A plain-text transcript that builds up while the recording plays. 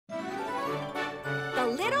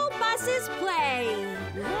buses play.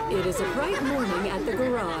 It is a bright morning at the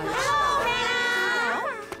garage. Hello,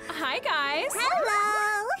 Hannah! Hi, guys.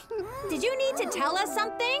 Hello! Did you need to tell us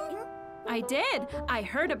something? I did. I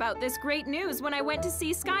heard about this great news when I went to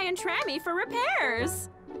see Sky and Trammy for repairs.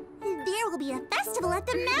 There will be a festival at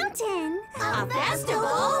the mountain. A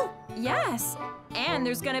festival? Yes. And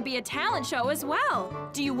there's going to be a talent show as well.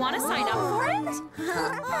 Do you want to sign up for it? Let's go!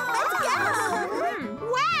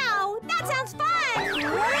 Wow, that sounds fun!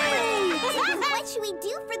 Great! What should we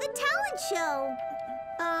do for the talent show?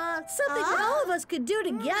 Something all of us could do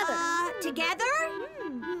together. Together?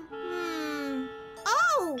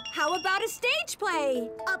 Oh, how about a stage play?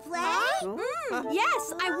 A play?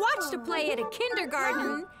 Yes, I watched a play at a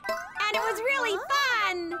kindergarten, and it was really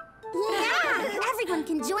fun. Yeah, everyone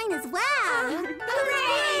can join as well.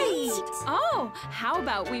 Great! Oh, how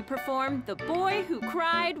about we perform The Boy Who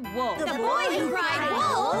Cried Wolf? The Boy Who Cried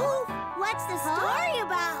Wolf? What's the story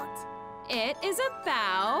about? It is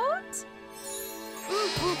about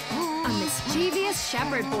a mischievous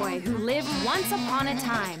shepherd boy who lived once upon a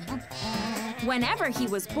time. Whenever he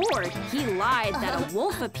was bored, he lied that a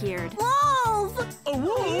wolf appeared. Wolf! A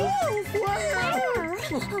wolf? Where?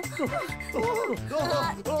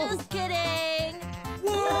 Just kidding.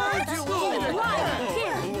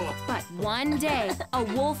 But one day, a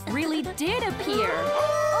wolf really did appear.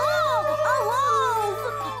 Oh, a wolf!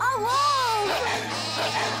 A wolf!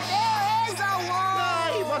 There is a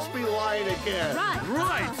wolf! He must be lying again.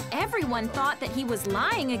 Right. Everyone thought that he was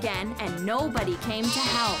lying again, and nobody came to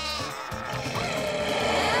help.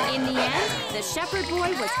 In the end, the shepherd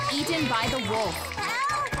boy was eaten by the wolf.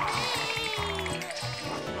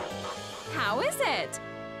 How is it?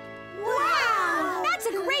 Wow, that's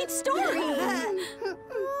a great story.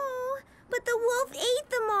 But the wolf ate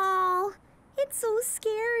them all. It's so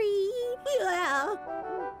scary. Yeah,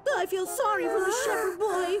 I feel sorry for the shepherd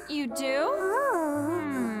boy. You do?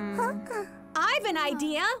 I've an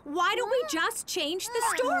idea. Why don't we just change the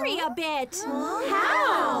story a bit?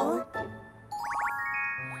 How?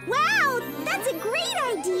 Wow, that's a great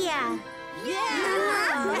idea!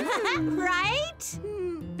 Yeah! Right?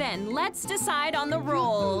 Then let's decide on the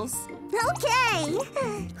roles. Okay!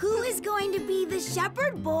 Who is going to be the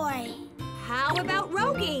shepherd boy? How about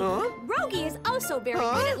Rogie? Rogie is also very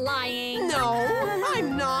good at lying. No,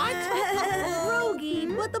 I'm not. Rogie,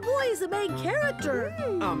 but the boy is the main character.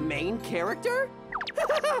 A main character?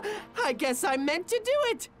 I guess I'm meant to do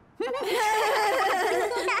it.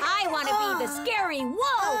 I want to be the scary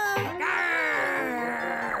wolf.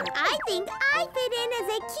 I think I fit in as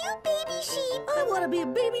a cute baby sheep. I want to be a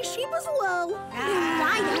baby sheep as well.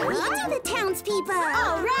 Why don't we do the townspeople?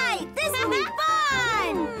 All right, this will be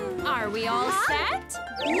fun. Are we all set?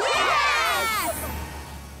 Yes!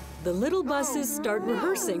 The little buses start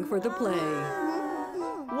rehearsing for the play.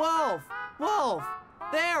 Wolf, wolf,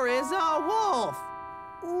 there is a wolf.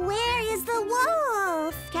 Where is the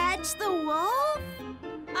wolf? Catch the wolf?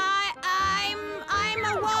 I'm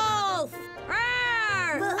a wolf.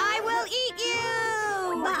 Rawr! I will eat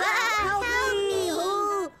you. Help me!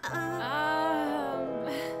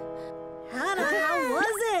 Hannah, how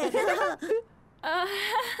was it?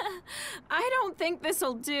 I don't think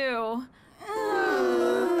this'll do.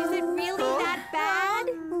 Is it really that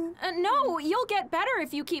bad? No, you'll get better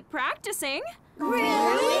if you keep practicing.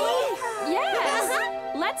 Really? Yes.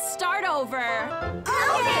 Let's start over.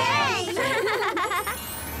 Okay!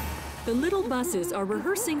 The little buses are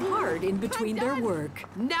rehearsing hard in between their work.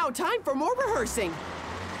 Now time for more rehearsing.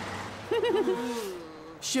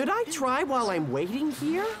 Should I try while I'm waiting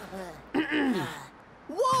here?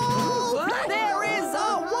 Wolf! There is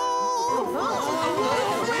a wolf!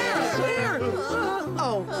 Where?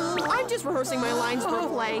 Oh, I'm just rehearsing my lines for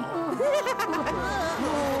play.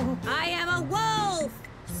 I am a wolf.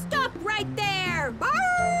 Stop right there.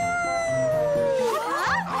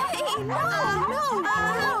 No.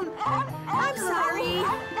 I'm sorry.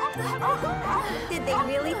 Did they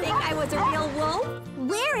really think I was a real wolf?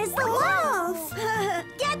 Where is the wolf?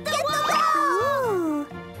 Get the wolf!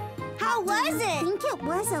 How was it? I think it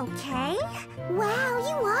was okay. Wow,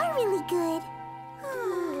 you are really good.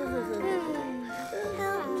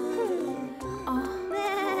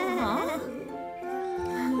 Help me.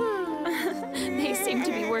 They seem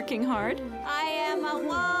to be working hard. I am a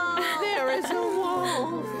wolf. There is a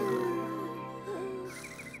wolf.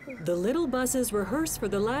 The little buses rehearse for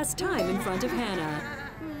the last time in front of Hannah.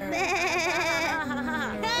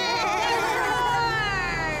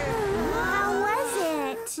 How was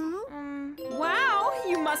it? Wow,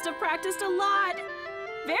 you must have practiced a lot.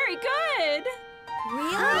 Very good.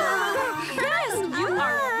 Really? Yes, you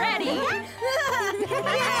are ready.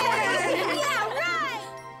 Yeah, right.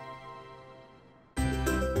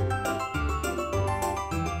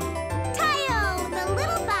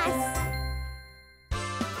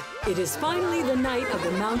 It is finally the night of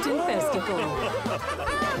the mountain festival. We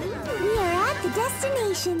are at the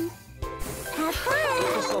destination. Have fun!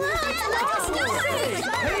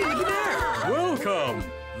 Hey, there! Welcome!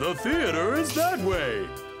 The theater is that way.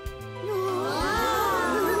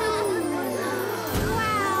 Wow!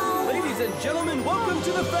 Ladies and gentlemen, welcome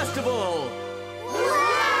to the festival!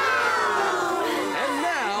 Wow! And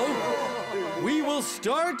now, we will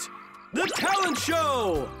start the talent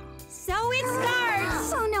show! So it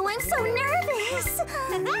starts! Oh no, I'm so nervous!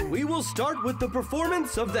 We will start with the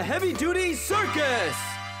performance of the heavy-duty circus!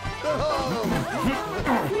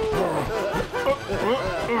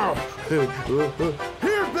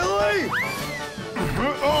 Here, Billy!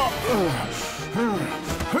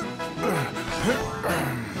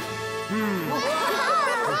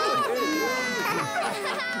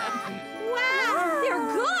 Wow, they're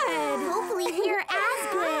good! Hopefully you're as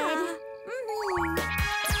good.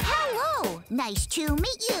 Hello! Nice to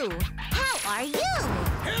meet you. How are you?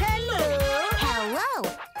 Hello! Hello!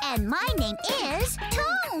 And my name is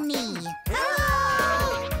Tony.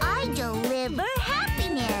 Hello! I deliver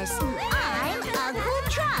happiness. I'm a good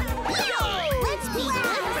truck. Let's be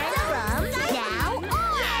good friends from now on.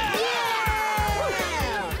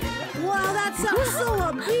 Wow, that sounds so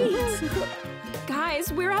upbeat!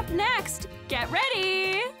 Guys, we're up next. Get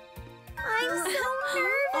ready. I'm so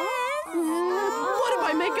nervous! What if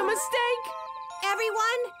I make a mistake?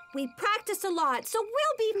 Everyone, we practice a lot, so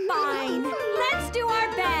we'll be fine. Let's do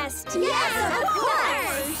our best! Yes, of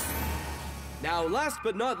course! Now, last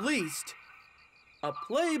but not least, a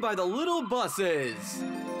play by the Little Buses.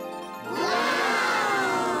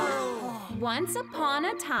 Once upon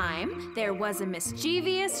a time, there was a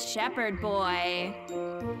mischievous shepherd boy.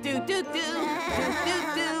 Do-do-do!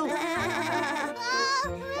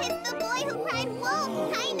 It's the boy who cried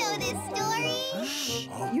wolf. I know this story.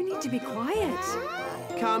 You need to be quiet.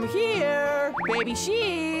 Come here, baby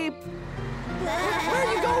sheep. Where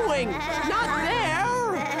are you going? Not there.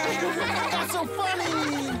 That's so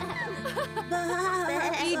funny!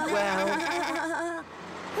 Eat well.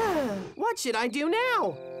 What should I do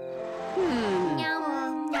now?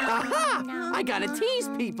 Aha! I gotta tease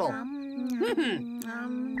people.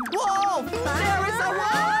 Wolf! There is a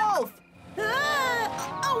wolf! A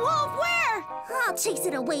wolf where? I'll chase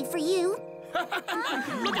it away for you.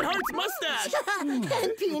 Look at Hart's mustache! And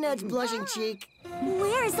Peanut's blushing cheek.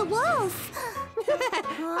 Where is the wolf?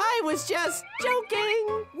 I was just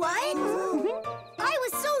joking. What? I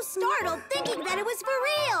was so startled thinking that it was for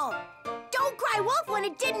real. Don't cry wolf when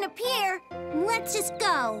it didn't appear. Let's just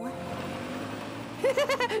go.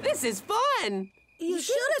 This is fun. You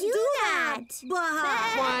shouldn't do that.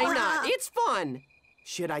 Why not? It's fun.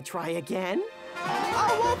 Should I try again?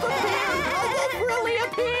 A wolf appeared! A wolf really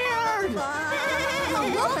appeared! A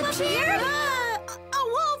wolf appeared? A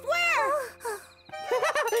wolf where?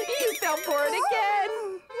 You fell for it again!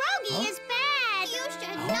 Rogie is bad. You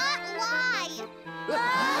should not lie.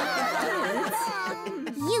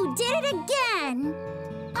 You did it again.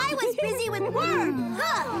 I was busy with work.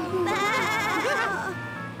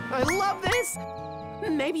 I love this!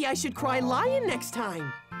 Maybe I should cry lion next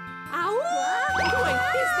time. Ow! Wait, is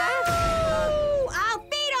that? I'll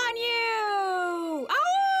feed on you! Ow!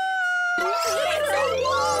 It's a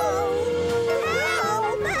wolf!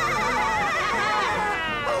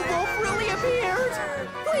 A wolf really appeared!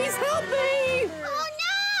 Please help me! Oh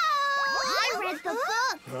no! I read the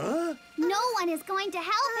book. Huh? No one is going to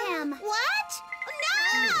help him. What?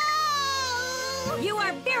 No! You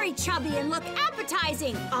are very chubby and look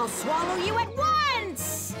appetizing. I'll swallow you at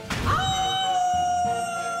once.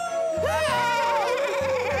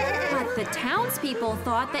 But the townspeople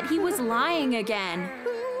thought that he was lying again.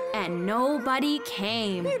 And nobody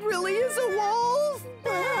came. It really is a wolf!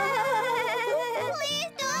 Please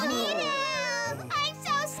don't eat him! I'm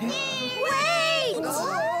so scared! Wait!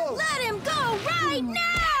 Let him go right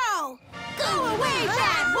now! Go away,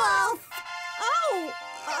 bad wolf! Oh,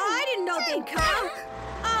 I didn't know they'd come.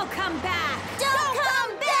 I'll come back. Don't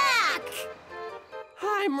come back!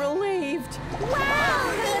 I'm relieved.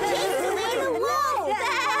 Wow! He chased away the wolf!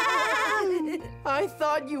 I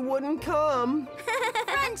thought you wouldn't come.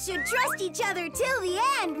 Friends should trust each other till the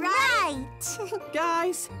end, right?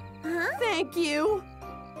 Guys, thank you.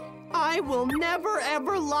 I will never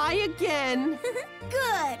ever lie again.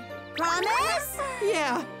 Good. Promise?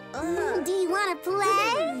 Yeah, Do you want to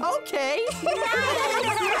play? okay.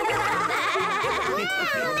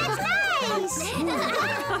 That's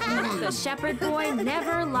nice! The shepherd boy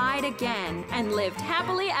never lied again and lived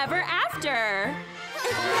happily ever after.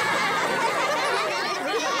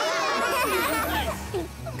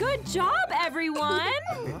 Good job, everyone!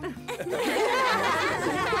 That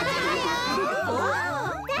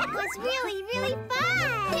was really, really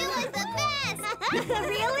fun! It was the best!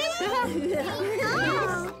 Really?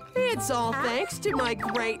 It's all thanks to my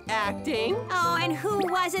great acting. Oh, and who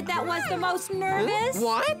was it that was the most nervous?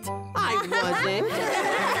 What? I wasn't.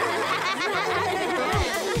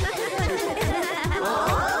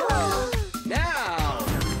 Now,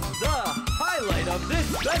 the highlight of this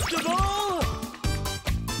festival,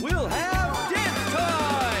 we'll have dance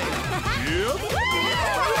time! Yep.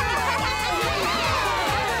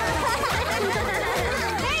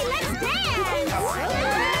 Hey, let's dance!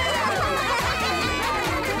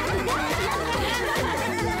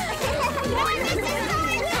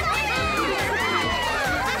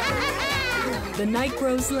 The night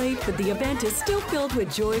grows late, but the event is still filled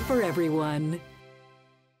with joy for everyone.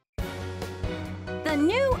 The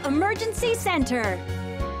new emergency center.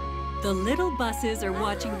 The little buses are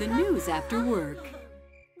watching the news after work.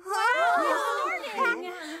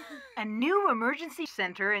 A new emergency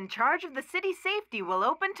center in charge of the city safety will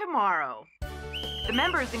open tomorrow. The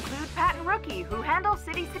members include Pat and Rookie, who handle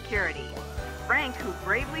city security, Frank, who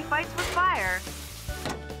bravely fights with fire,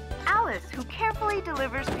 Alice, who carefully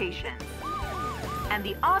delivers patients, and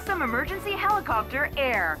the awesome emergency helicopter,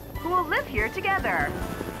 Air, who will live here together.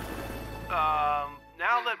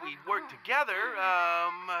 Now that we work together,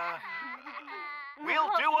 we'll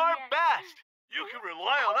do our best. You can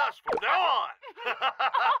rely on us from now on.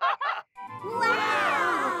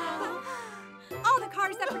 Wow! All the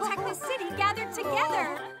cars that protect the city gathered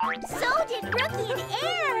together. So did Rookie and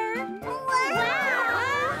Air! Wow!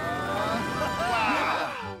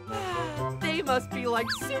 They must be like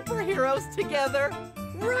superheroes together.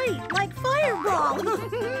 Right, like Fireball.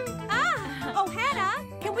 Oh, Hannah,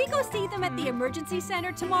 can we go see them at the emergency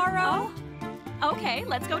center tomorrow? Oh, okay,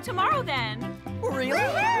 let's go tomorrow then. Really?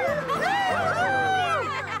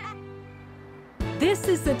 This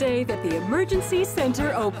is the day that the emergency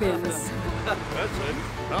center opens. That's it.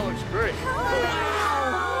 That looks great.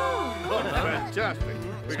 Oh, fantastic.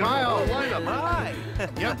 Smile. Line up. Hi.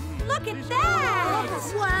 Yep. Look at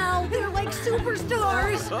that! Wow, they're like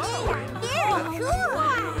superstars. Very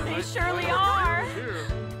cool! They surely are.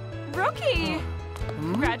 Rookie,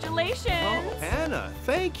 congratulations. Hannah,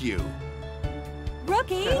 thank you.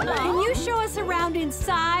 Rookie, can you show us around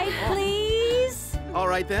inside, please? All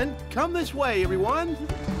right, then. Come this way, everyone.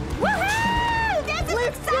 Woohoo! That's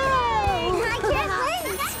exciting! I can't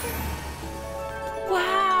wait!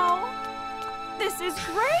 Wow, this is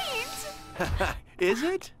great. Is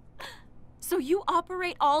it? So you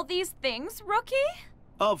operate all these things, Rookie?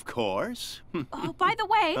 Of course. Oh, by the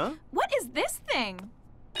way, Huh? what is this thing?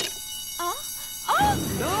 Oh!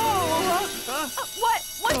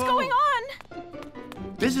 What's going on?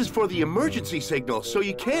 This is for the emergency signal, so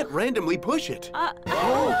you can't randomly push it.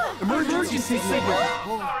 Emergency signal!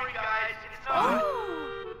 Sorry, guys, it's not.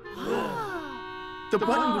 The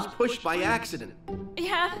button was pushed by accident.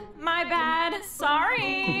 Yeah, my bad.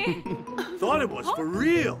 Sorry. Thought it was for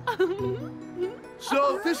real.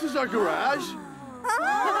 So, this is our garage.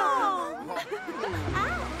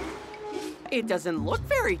 It doesn't look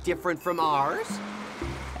very different from ours.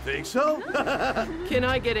 Think so? Can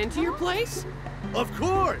I get into your place? Of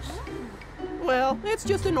course. Well, it's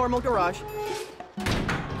just a normal garage.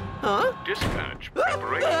 Huh? Dispatch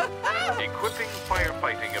preparation. Equipping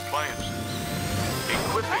firefighting appliances.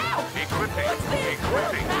 Equipping.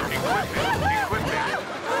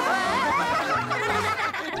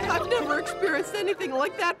 I've never experienced anything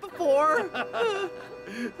like that before.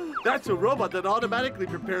 That's a robot that automatically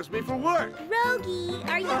prepares me for work. Rogie,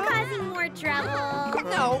 are you causing more trouble?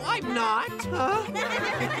 No, I'm not.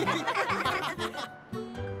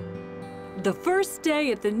 The first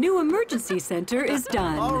day at the new emergency center is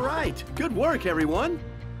done. All right. Good work, everyone.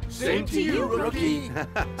 Same to you, Rookie.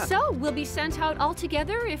 So, we'll be sent out all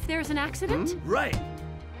together if there's an accident? Right.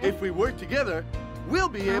 If we work together, we'll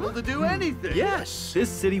be able to do anything. Yes. This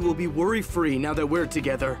city will be worry-free now that we're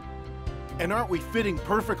together. And aren't we fitting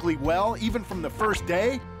perfectly well, even from the first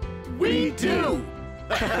day? We do.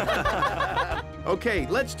 Okay,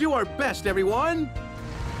 let's do our best, everyone.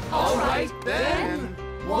 All right, then.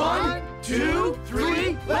 1, 2,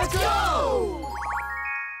 3, let's go!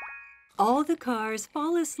 All the cars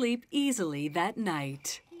fall asleep easily that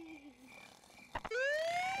night.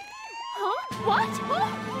 Huh? What? Oh,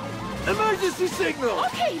 Emergency signal!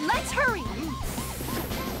 okay, let's hurry.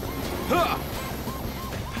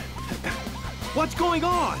 What's going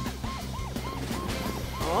on?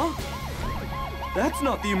 Huh? That's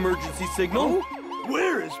not the emergency signal.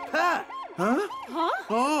 Where is Pat? Huh?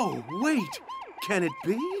 Oh, wait. Can it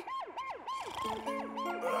be?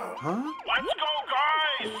 Huh? Let's go,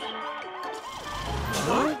 guys!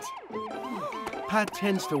 What? Pat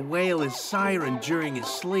tends to wail his siren during his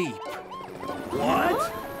sleep.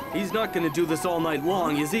 What? He's not gonna do this all night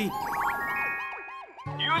long, is he?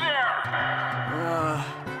 You there!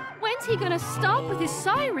 When's he gonna stop with his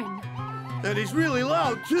siren? And he's really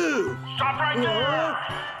loud, too! Stop right there!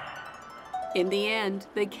 In the end,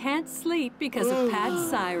 they can't sleep because of Pat's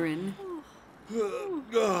siren.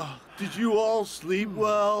 Did you all sleep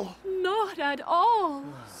well? Not at all.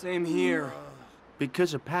 Same here.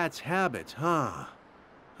 Because of Pat's habits, huh?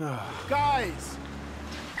 Guys!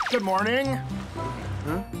 Good morning.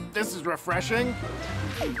 Huh? This is refreshing.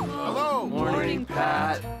 Hello. Morning,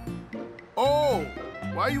 Pat. Oh,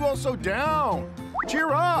 why are you all so down?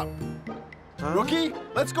 Cheer up. Huh? Rookie,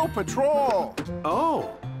 let's go patrol. Oh,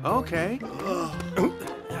 okay.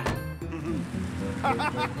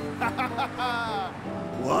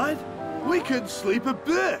 What? We could sleep a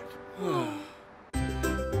bit.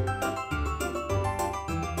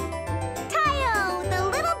 Tayo, the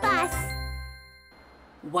little bus.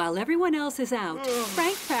 While everyone else is out,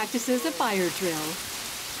 Frank practices a fire drill.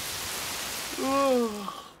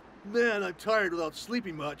 Oh, man, I'm tired without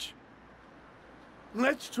sleeping much.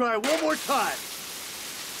 Let's try one more time.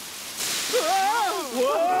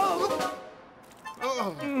 Whoa!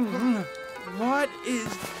 What is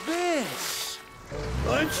this?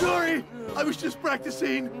 I'm sorry. I was just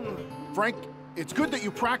practicing. Frank, it's good that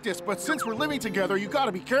you practice, but since we're living together, you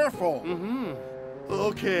gotta be careful.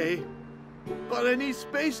 Okay. But I need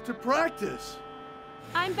space to practice.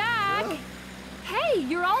 I'm back. Hey,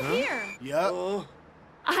 you're all here. Yep.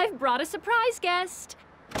 I've brought a surprise guest.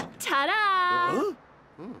 Ta-da!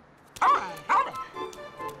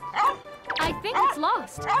 I think it's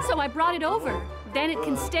lost, so I brought it over. Then it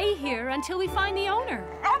can stay here until we find the owner.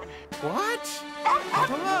 What?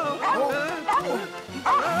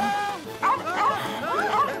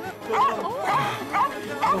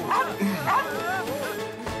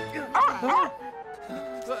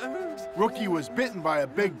 Rookie was bitten by a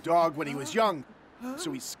big dog when he was young,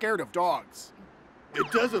 so he's scared of dogs.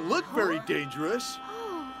 It doesn't look very dangerous.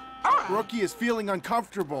 Rookie is feeling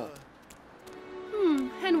uncomfortable.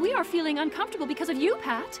 And we are feeling uncomfortable because of you,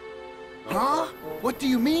 Pat. Huh? What do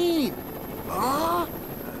you mean? Huh?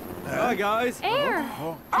 Hi, guys. Air.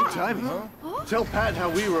 Good timing. Tell Pat how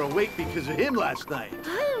we were awake because of him last night.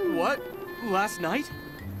 What? Last night?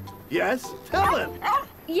 Yes? Tell him.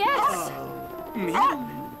 Yes. Me?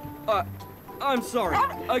 I'm sorry.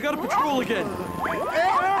 I gotta patrol again.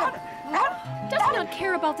 Does he not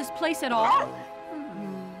care about this place at all?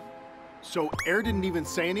 So Air didn't even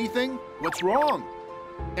say anything? What's wrong?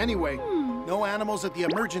 Anyway, no animals at the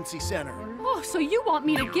emergency center. Oh, so you want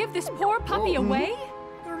me to give this poor puppy away?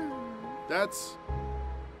 That's...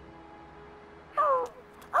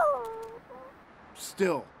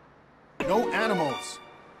 Still, no animals.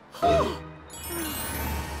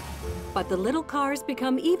 But the little cars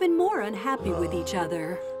become even more unhappy with each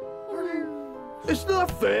other. It's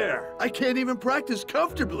not fair. I can't even practice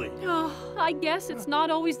comfortably. Oh, I guess it's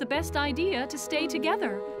not always the best idea to stay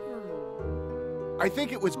together. I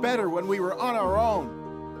think it was better when we were on our own.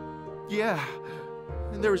 Yeah.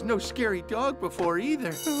 And there was no scary dog before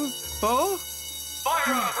either. Oh?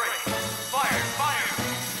 Fire outbreak! Fire!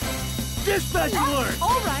 Dispatch alert!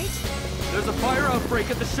 All right. There's a fire outbreak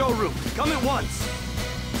at the showroom. Come at once.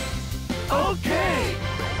 Okay!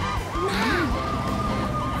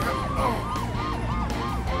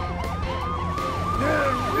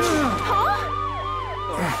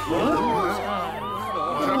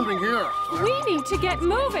 What's happening here? We need to get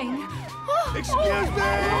moving. Excuse me!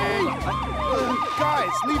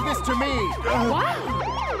 Guys, leave this to me. Wow.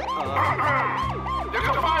 There's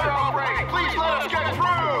a fire outbreak! Please let us get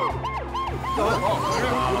through!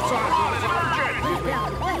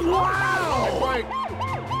 Wow! Right.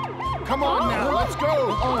 Come on now, let's go.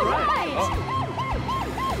 All right.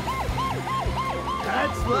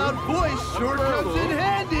 Pat's loud voice sure comes in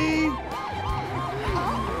handy!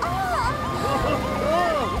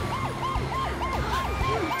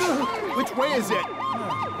 Which way is it?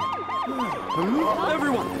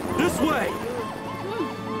 Everyone, this way.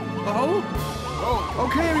 Oh?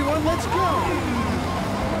 Okay, everyone, let's go.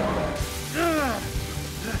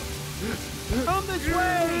 Come this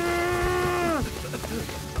way!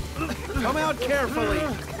 Come out carefully.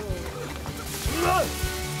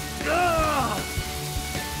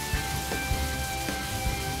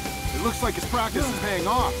 It looks like his practice is paying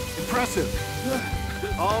off. Impressive.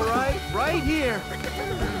 All right, right here.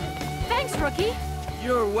 Thanks, Rookie.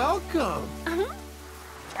 You're welcome.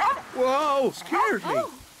 Whoa, scared me.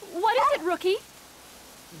 Oh, what is it, Rookie?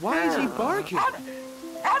 Why is he barking?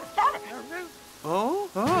 Oh?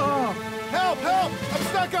 Oh! Help! Help! I'm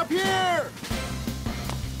stuck up here!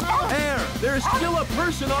 Air! There's still a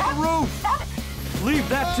person on the roof! Leave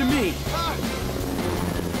that to me.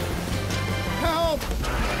 Help!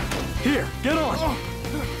 Here, get on. Oh,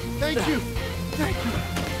 thank you. Thank you.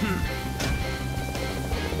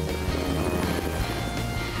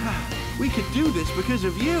 We could do this because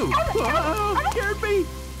of you. Oh, scared me.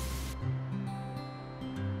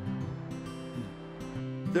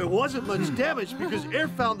 There wasn't much damage because Air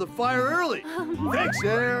found the fire early. Thanks,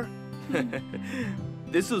 Air.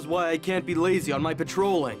 This is why I can't be lazy on my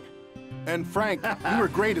patrolling. And Frank, you were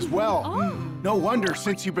great as well. Oh. No wonder,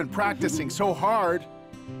 since you've been practicing so hard.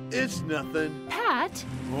 It's nothing. Pat,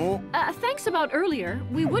 Oh, thanks about earlier.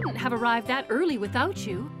 We wouldn't have arrived that early without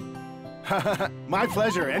you. my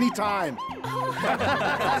pleasure, anytime.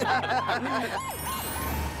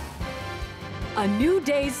 A new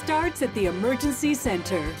day starts at the emergency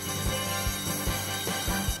center.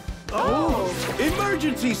 Oh!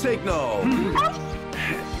 Emergency signal!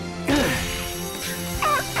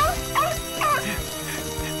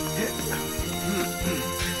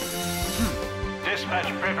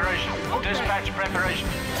 Dispatch preparation. Dispatch preparation.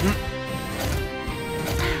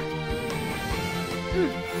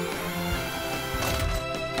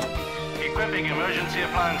 Equipping emergency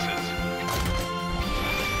appliances.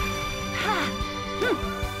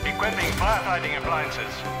 Equipping firefighting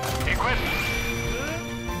appliances. Equipped.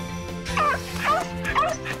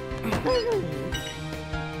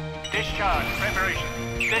 Discharge preparation.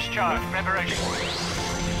 Discharge preparation.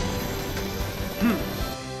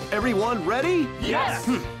 Everyone ready? Yes!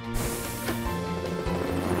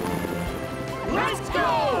 Let's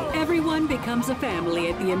go! Everyone becomes a family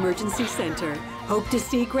at the emergency center. Hope to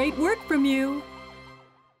see great work from you.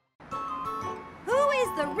 Who is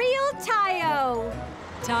the real Tayo?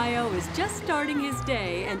 Tayo is just starting his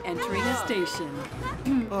day and entering a station.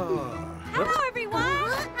 Hello,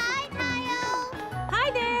 everyone. Hi, Tayo.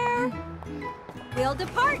 Hi there. We'll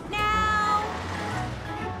depart now.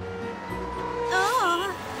 Oh.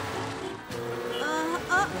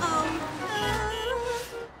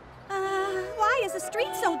 Why is the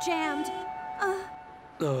street so jammed?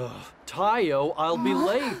 Tayo, I'll be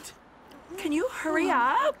late. Can you hurry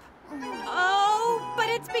up? Oh, but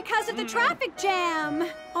it's because of the traffic jam.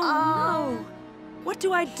 Oh, no. What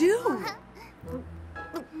do I do?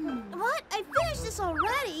 What? I finished this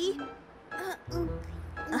already.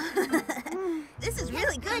 This is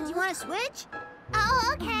really good. You want to switch?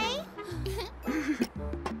 Oh, okay.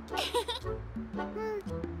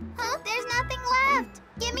 Huh? There's nothing left.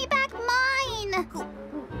 Give me back mine.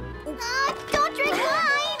 Don't drink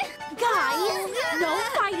mine. Guys, no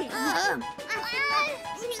fighting.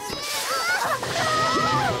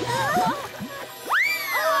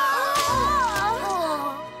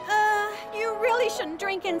 You really shouldn't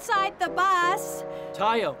drink inside the bus.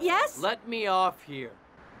 Tayo. Yes? Let me off here.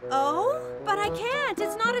 Oh, but I can't.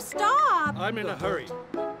 It's not a stop. I'm in a hurry.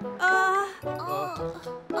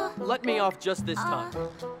 Let me off just this time.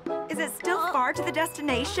 Is it still far to the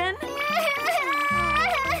destination?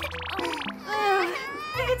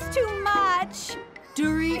 It's too much.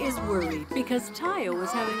 Dury is worried because Tayo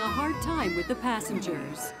was having a hard time with the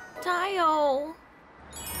passengers. Tayo.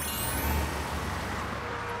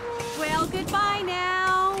 Well, goodbye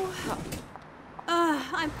now.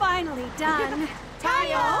 I'm finally done.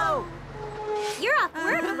 Tayo! You're off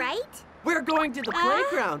work, right? We're going to the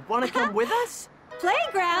playground. Want to come with us?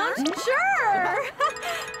 Playground? Sure.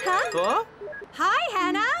 Huh? Hi,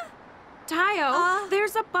 Hannah. Tayo,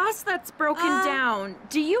 there's a bus that's broken down.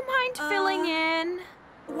 Do you mind filling in?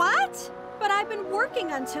 What? But I've been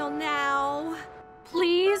working until now.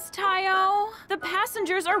 Please, Tayo. The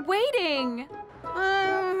passengers are waiting.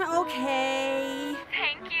 Okay.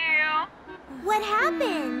 Thank you. What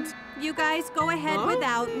happened? You guys go ahead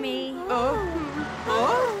without me.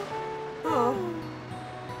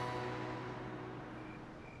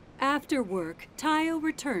 After work, Tayo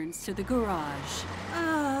returns to the garage.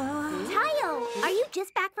 Tayo, are you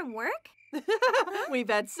just back from work? We've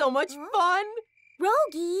had so much fun.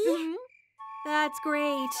 Rogi. That's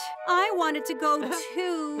great. I wanted to go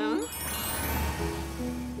too.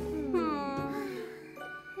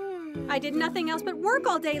 I did nothing else but work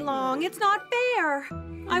all day long. It's not fair.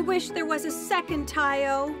 I wish there was a second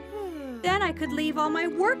Tayo. Then I could leave all my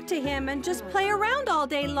work to him and just play around all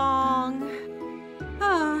day long.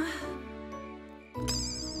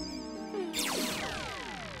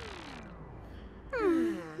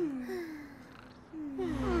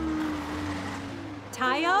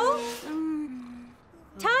 Tayo?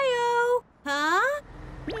 Tayo? Huh?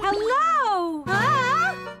 Hello?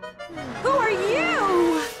 Huh?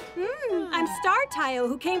 Tayo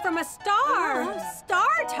who came from a star.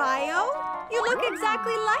 Star Tayo? You look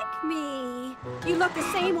exactly like me. You look the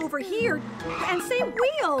same over here, and same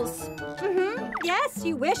wheels. Yes,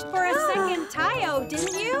 you wished for a second Tayo,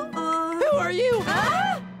 didn't you? Who are you?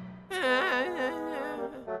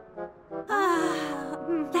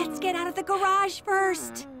 Let's get out of the garage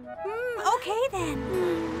first. Okay, then.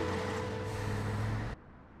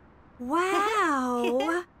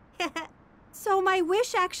 Wow. So my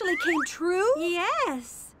wish actually came true?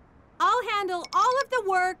 Yes. I'll handle all of the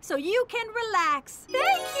work so you can relax.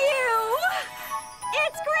 Thank you!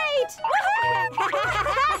 It's great!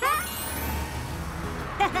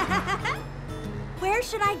 Where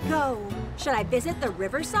should I go? Should I visit the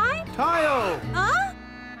riverside? Tayo! Huh?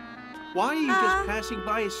 Why are you just passing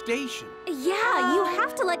by a station? Yeah, you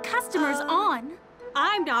have to let customers on.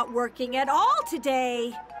 I'm not working at all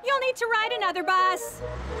today. You'll need to ride another bus.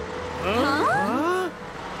 Huh?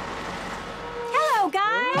 Hello,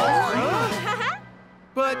 guys.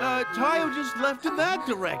 But Tayo just left in that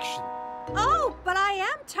direction. Oh, but I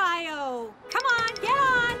am Tayo. Come on, get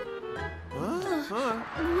on.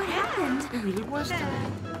 What happened? It really was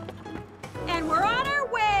Tayo. And we're on our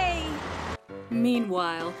way.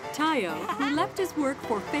 Meanwhile, Tayo, who left his work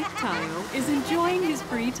for fake Tayo, is enjoying his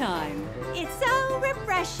free time. It's so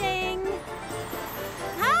refreshing.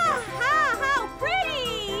 How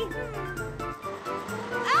pretty!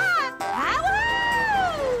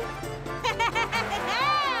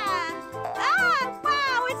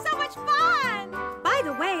 Wow, it's so much fun! By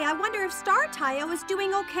the way, I wonder if Star Tayo is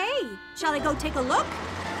doing okay. Shall I go take a look?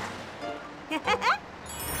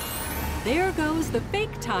 There goes the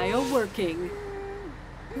fake Tayo working.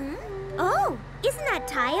 Oh, isn't that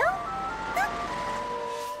Tayo?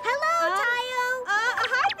 Hello, Tayo!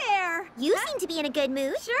 Hi there! You seem to be in a good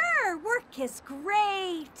mood. Sure, work is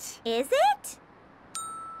great. Is it?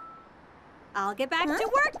 I'll get back to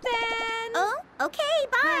work then. Oh, okay,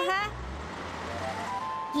 bye.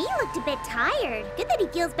 He looked a bit tired. Good that he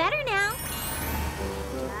feels better now.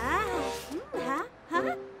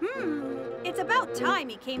 It's about time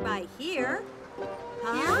he came by here.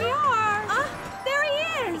 Here we are. There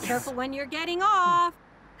he is. Be careful when you're getting off.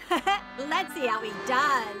 Let's see how he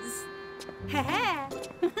does.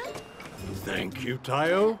 Thank you,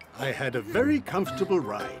 Tayo. I had a very comfortable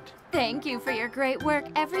ride. Thank you for your great work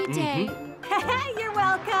every day. You're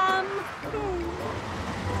welcome.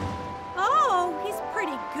 Oh, he's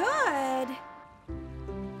pretty good.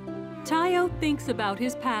 Tayo thinks about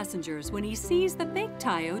his passengers when he sees the fake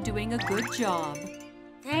Tayo doing a good job.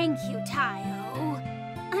 Thank you, Tayo.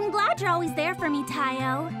 I'm glad you're always there for me,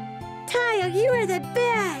 Tayo. Tayo, you are the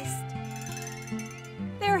best.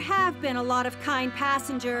 There have been a lot of kind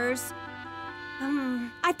passengers.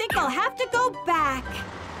 I think I'll have to go back.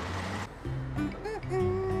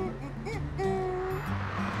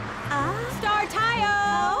 Star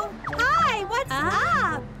Tayo! Hi, what's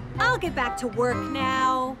up? I'll get back to work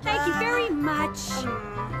now. Thank you very much.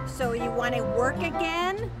 So you want to work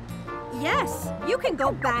again? Yes, you can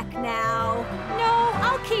go back now. No,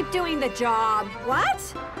 I'll keep doing the job. What?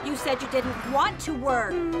 You said you didn't want to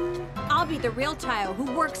work. I'll be the real Tayo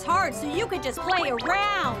who works hard so you can just play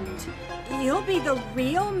around. You'll be the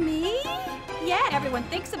real me? Yeah, everyone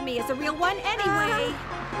thinks of me as the real one anyway.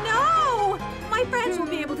 No! My friends will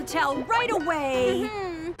be able to tell right away.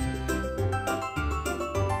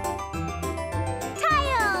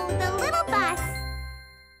 Tayo, the little bus.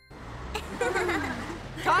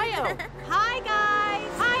 Tayo! Hi, guys!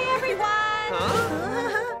 Hi, everyone!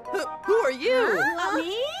 Who are you?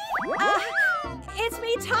 Me? It's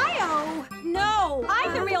me, Tayo. No,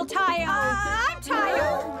 I'm the real Tayo. I'm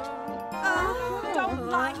Tayo. Don't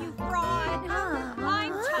lie, you fraud.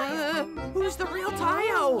 I'm Tayo. Who's the real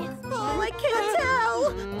Tayo? Oh, I can't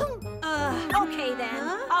tell. Okay,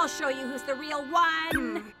 then. I'll show you who's the real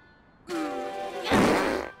one.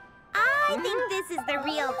 I think this is the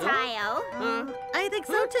real Tayo. I think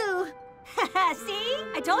so, too. See?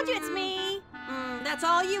 I told you it's me. That's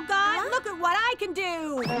all you got? Look at what I can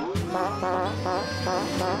do.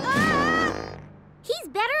 He's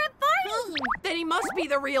better at farming. Then he must be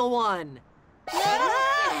the real one.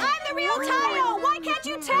 I'm the real Tayo. Why can't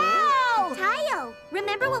you tell? Tayo,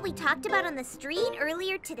 remember what we talked about on the street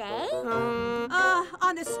earlier today?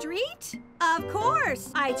 On the street? Of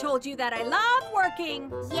course. I told you that I love working.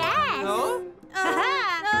 Yes.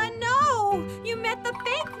 No, you met the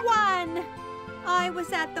fake one. I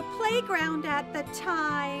was at the playground at the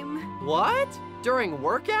time. What? During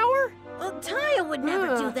work hour? Tayo would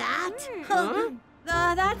never do that.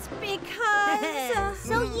 That's because...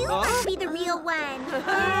 So you must be the real one.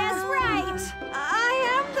 Yes, right. I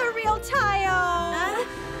am the real Tayo.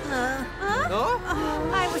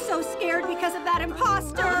 I was so scared because of that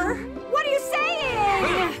imposter. What are you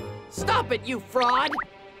saying? Stop it, you fraud!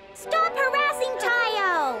 Stop harassing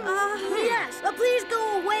Tayo! Yes, please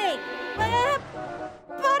go away.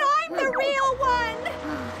 But I'm the real one.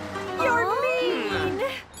 You're mean.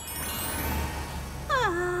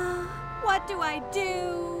 What do I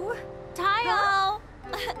do? Tayo!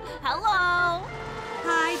 Hello!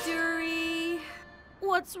 Hi, Dury.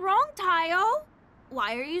 What's wrong, Tayo?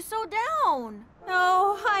 Why are you so down?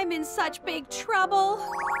 Oh, I'm in such big trouble.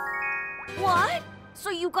 What? So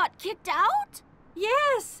you got kicked out?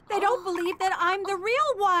 Yes, they don't believe that I'm the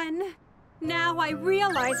real one. Now I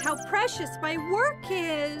realize how precious my work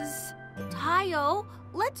is. Tayo,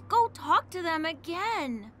 let's go talk to them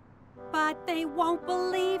again. But they won't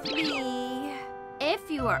believe me. If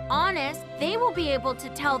you are honest, they will be able to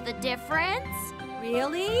tell the difference.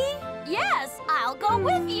 Really? Yes, I'll go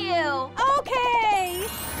with you. Okay.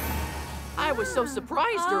 I was so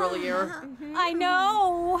surprised earlier. I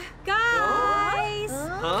know. Guys.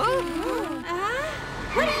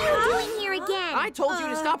 What are you doing here again? I told you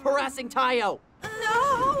to stop harassing Tayo.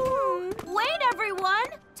 No. Wait, everyone.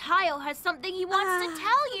 Tayo has something he wants to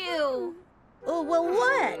tell you. Oh, well,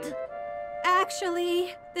 what?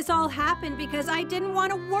 Actually, this all happened because I didn't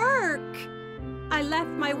want to work. I left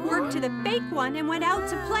my work to the fake one and went out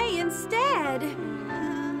to play instead.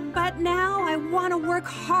 But now I want to work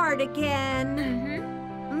hard again.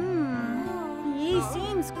 He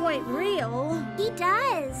seems quite real. He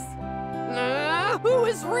does. Who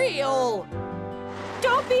is real?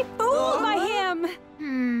 Don't be fooled by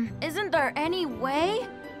him. Isn't there any way?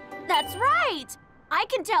 That's right. I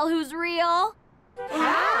can tell who's real.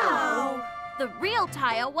 How? The real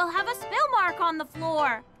Tayo will have a spill mark on the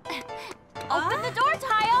floor. Open the door,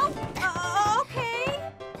 Tayo. Okay.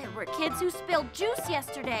 There were kids who spilled juice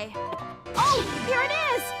yesterday. Oh, here it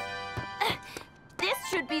is. This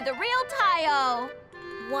should be the real Tayo.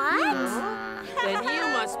 What? Then you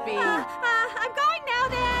must be. I'm going now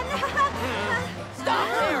then. Stop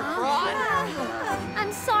there, fraud.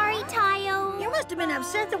 I'm sorry, Tayo. You must have been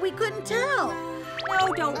upset that we couldn't tell.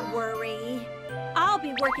 No, don't worry. I'll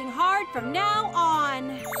be working hard from now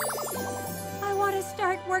on. I want to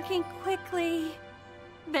start working quickly.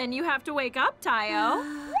 Then you have to wake up, Tayo.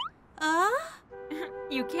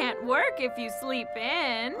 You can't work if you sleep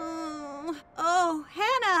in. Oh,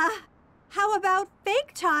 Hannah. How about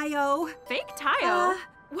fake Tayo? Fake Tayo?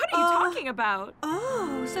 What are you talking about?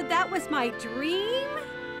 Oh, so that was my dream?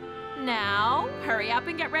 Now, hurry up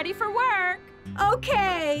and get ready for work.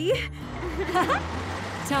 Okay.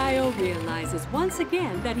 Tayo realizes once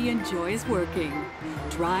again that he enjoys working.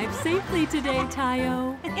 Drive safely today,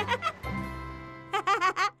 Tayo.